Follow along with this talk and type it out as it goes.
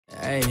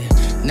Hey,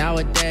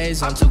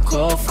 nowadays I'm too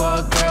cool for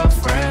a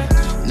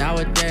girlfriend.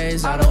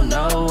 Nowadays I don't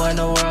know when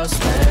the world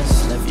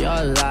spends. Live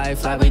your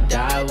life like we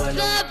die when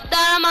the What's up,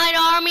 Dynamite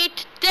Army?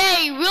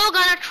 Today we're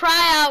gonna try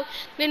out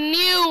the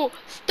new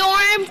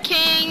Storm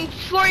King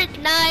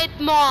Fortnite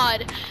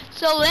mod.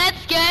 So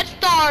let's get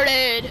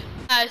started.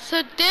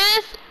 So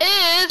this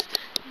is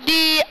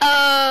the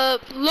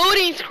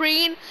loading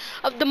screen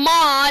of the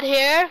mod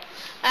here.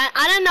 And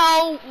I don't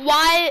know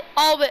why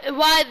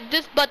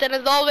this button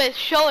has always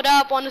showed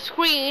up on the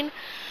screen.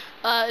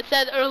 It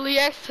says early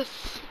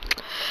access,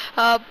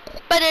 but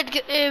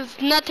it is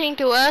nothing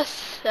to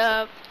us.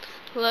 Well,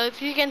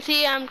 if you can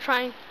see, I'm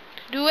trying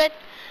to do it,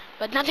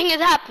 but nothing is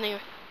happening.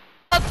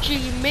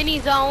 PUBG mini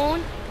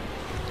zone.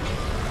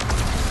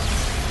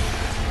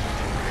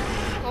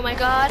 Oh my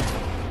god.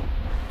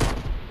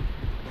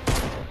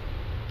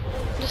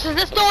 This is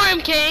the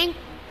Storm King.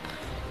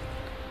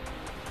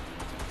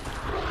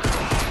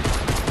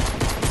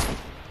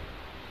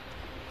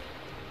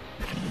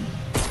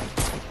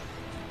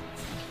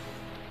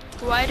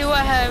 Why do I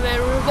have a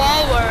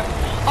revolver?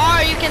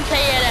 Or you can say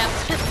it a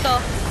pistol.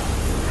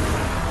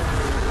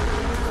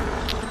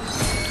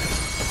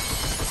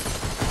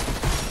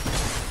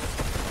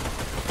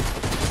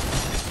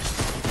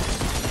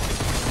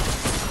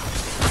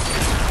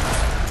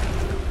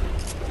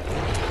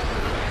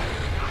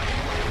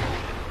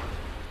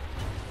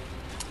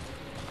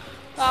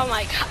 Oh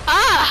my god.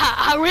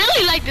 I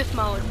really like this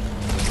mode.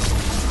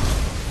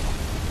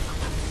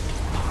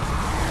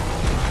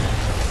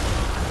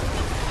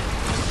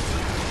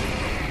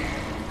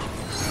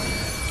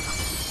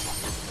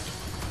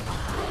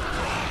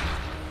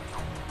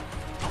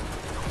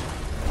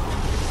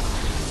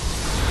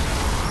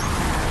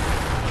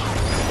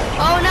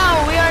 Oh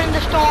no, we are in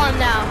the storm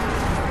now.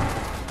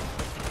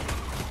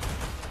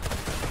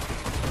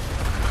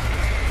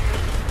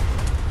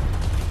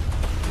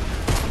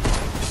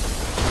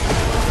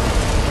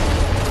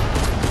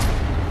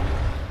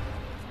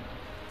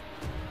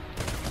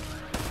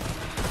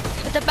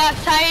 At the back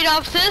side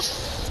of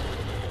this,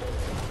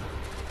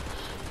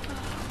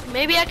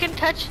 maybe I can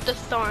touch the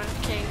Storm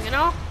King, you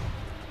know?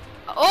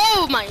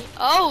 Oh my,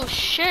 oh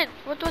shit,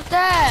 what was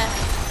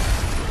that?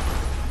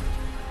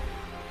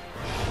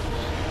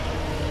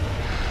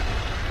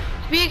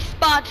 Weak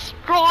spot,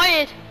 destroy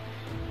it.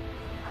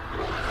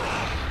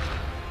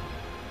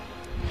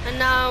 And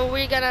now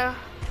we're gonna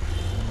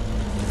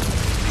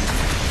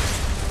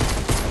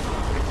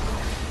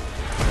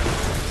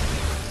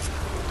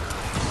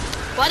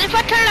what if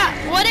I turn out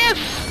what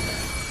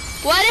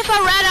if I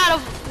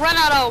run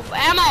out of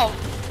ammo?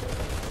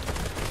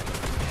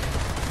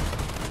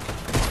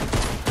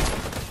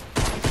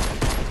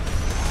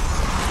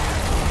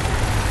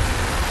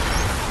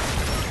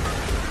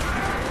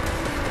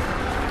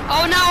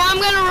 Oh no, I'm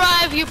gonna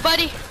revive you,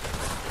 buddy.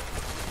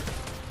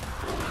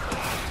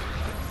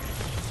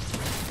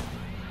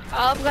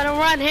 I'm gonna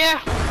run here.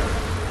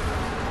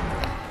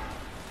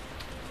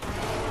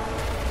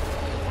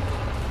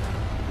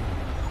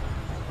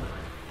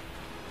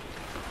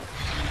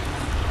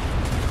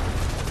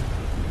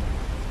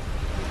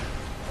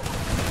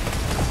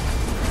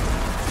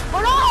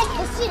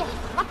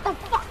 What the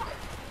fuck?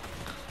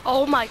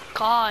 Oh my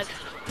god.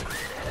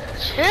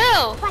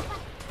 Chill. What?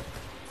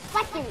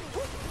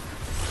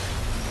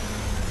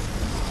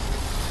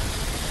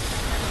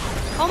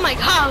 Oh my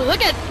god,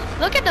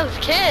 look at those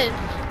kids.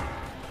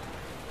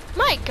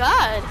 My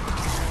god.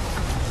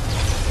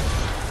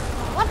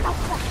 What the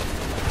fuck?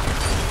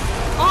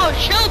 Oh,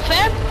 chill,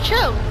 fam,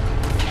 chill.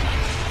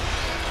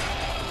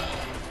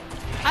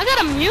 I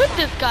gotta mute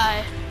this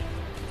guy.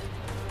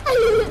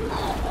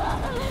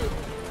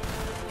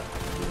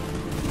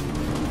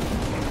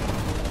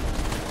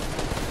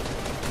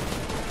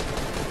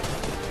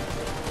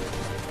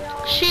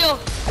 Shield.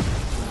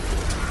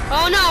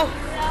 Oh no.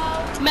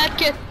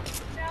 Medkit.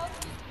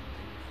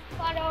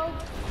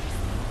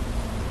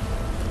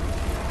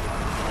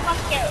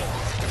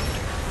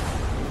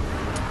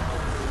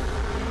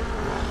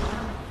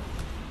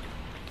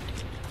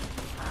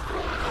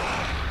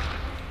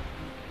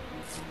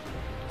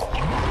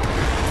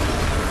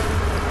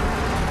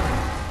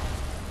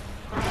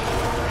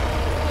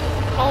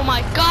 Oh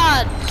my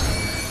god.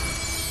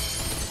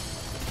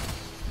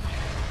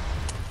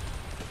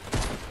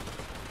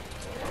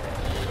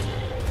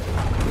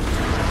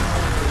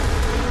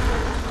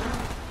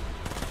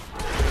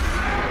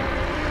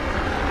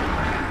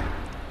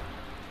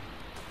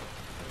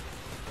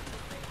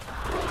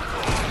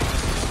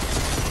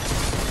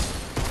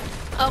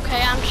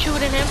 Okay, I'm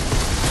shooting him.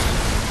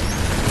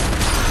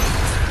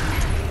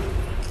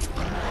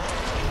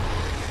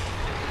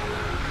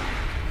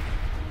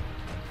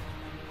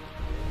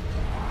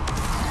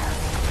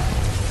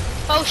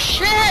 Oh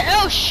shit,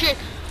 oh shit.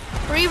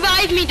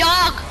 Revive me,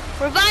 dog.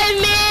 Revive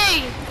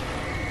me.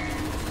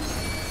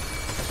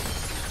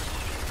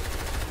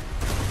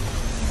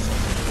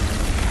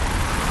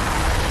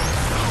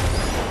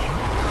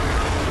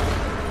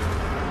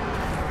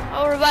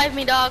 Oh, revive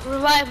me, dog.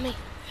 Revive me.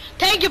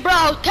 Thank you,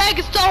 bro. Thank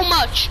you so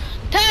much.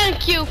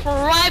 Thank you for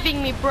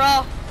reviving me,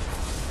 bro.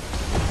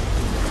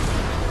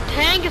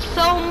 Thank you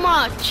so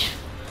much.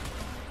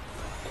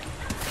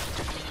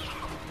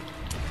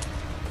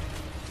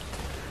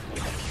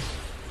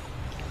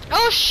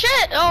 Oh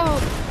shit! Oh,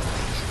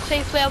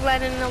 safely I've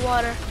landed in the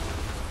water.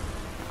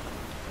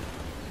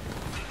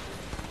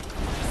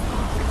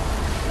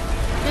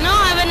 You know,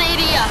 I have an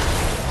idea.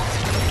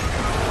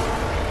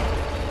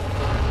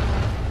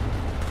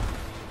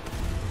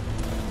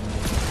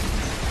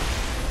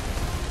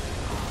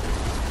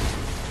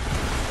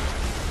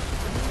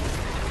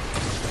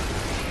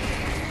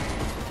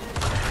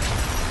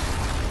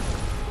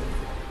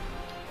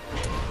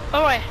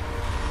 Alright,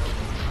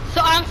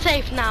 so I'm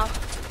safe now.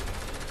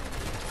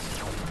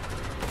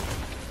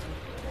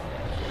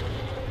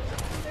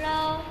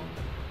 Hello?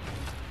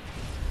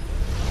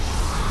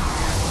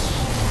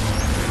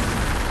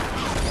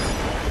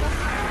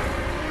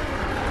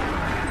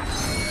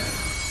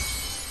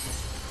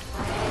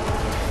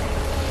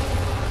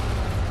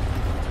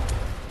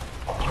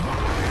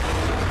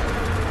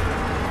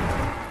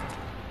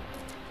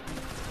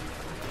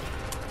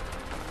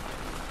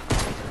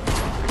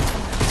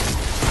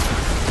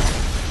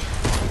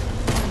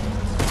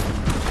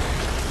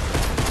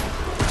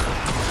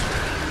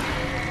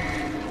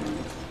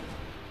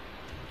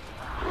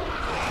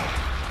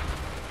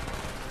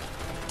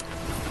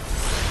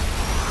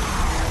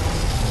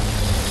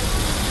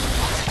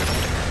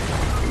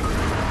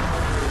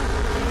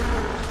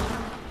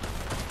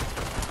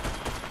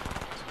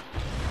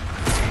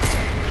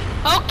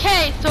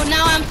 Okay, so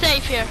now I'm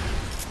safe here.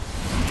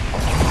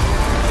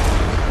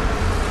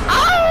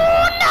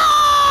 Oh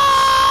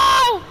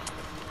no!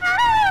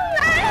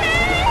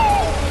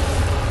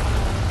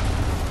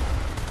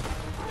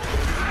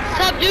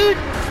 Sup, dude?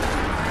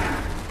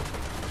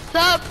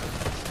 Sup?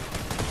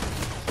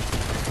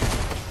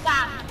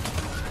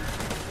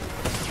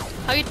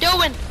 How you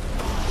doing?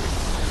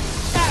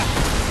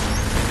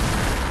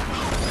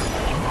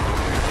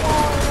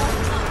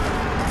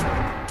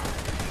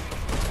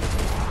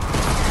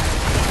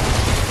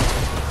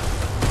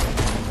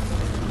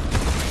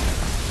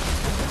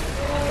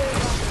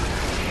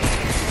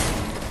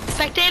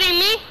 Spectating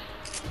me?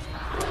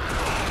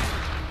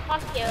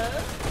 Fuck you.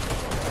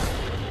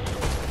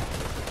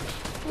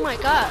 Oh my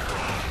god.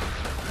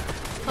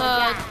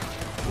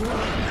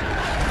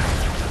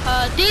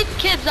 These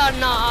kids are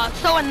not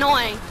so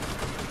annoying.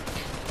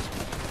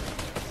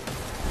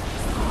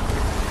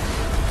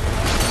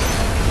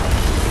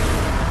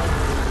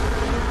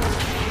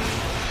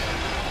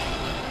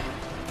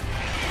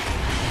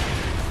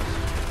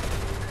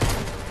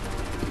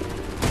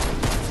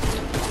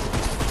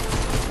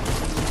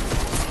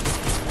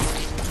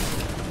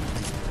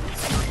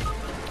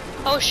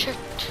 Oh shit.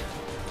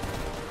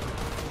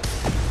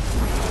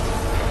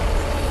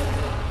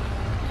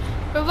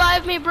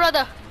 Revive me,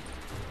 brother.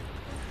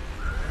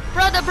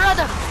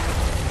 Brother.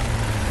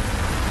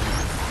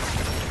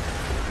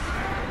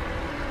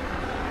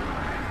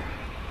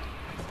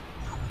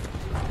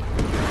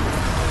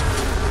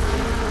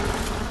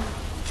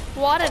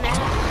 What an ass.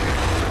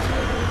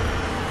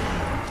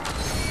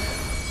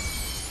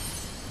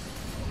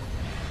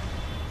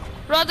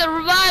 Brother,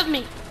 revive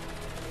me.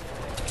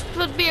 It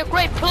would be a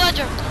great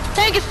pleasure.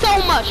 Thank you so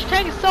much.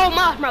 Thank you so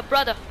much, my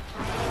brother.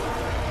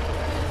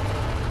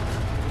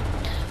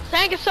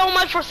 Thank you so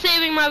much for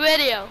saving my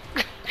video.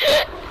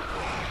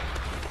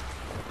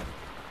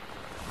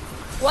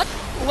 What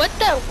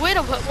the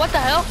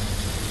hell?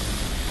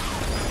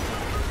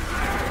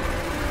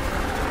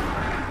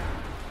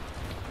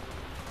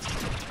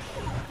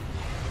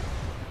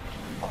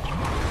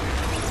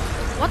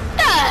 What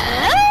the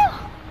hell?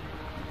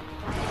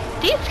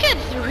 These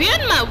kids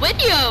ruined my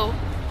video.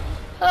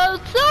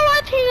 So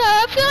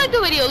I feel like the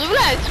video. Leave a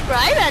like,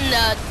 subscribe, and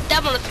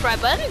tap on the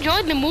subscribe button.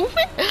 Join the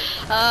movement.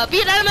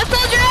 Be an anime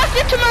soldier. I'll see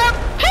you tomorrow.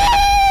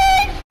 Peace!